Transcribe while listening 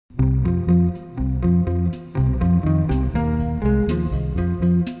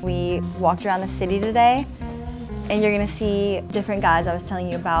walked around the city today, and you're gonna see different guys I was telling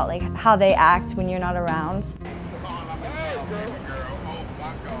you about, like how they act when you're not around.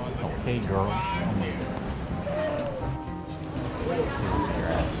 Oh, hey girl.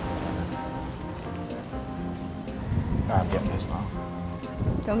 I'm getting pissed off.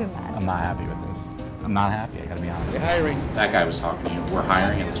 Don't get mad. I'm not happy with this. I'm not happy, I gotta be honest. They're hiring. That guy was talking to you. We're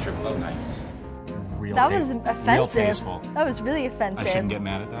hiring at the strip club. Nice. That was offensive. Real tasteful. That was really offensive. I shouldn't get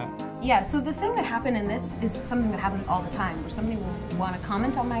mad at that. Yeah, so the thing that happened in this is something that happens all the time, where somebody will want to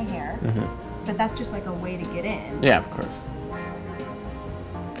comment on my hair, but that's just like a way to get in. Yeah, of course.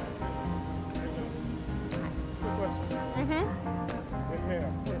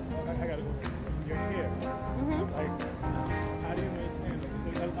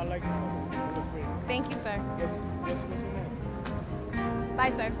 Thank you, sir. What's your name?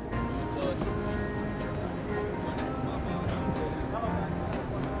 Bye, sir.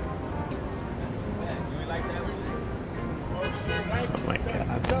 Oh my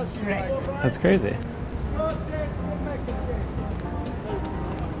god. That's crazy.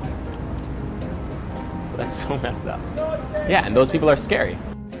 That's so messed up. Yeah, and those people are scary.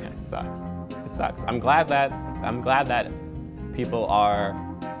 Yeah, it sucks. It sucks. I'm glad that people are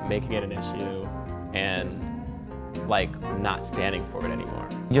making it an issue and like not standing for it anymore.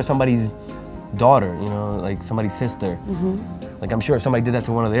 You're somebody's daughter, you know, like somebody's sister. Like I'm sure if somebody did that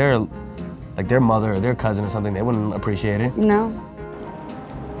to one of their, like their mother or their cousin or something, they wouldn't appreciate it. No.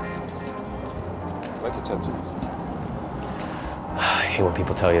 Like a tattoo. I hate when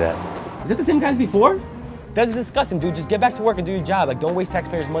people tell you that. Is that the same guys before? That's disgusting, dude. Just get back to work and do your job. Like, don't waste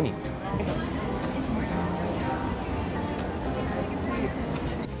taxpayers' money.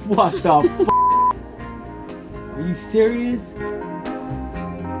 What the f? Are you serious?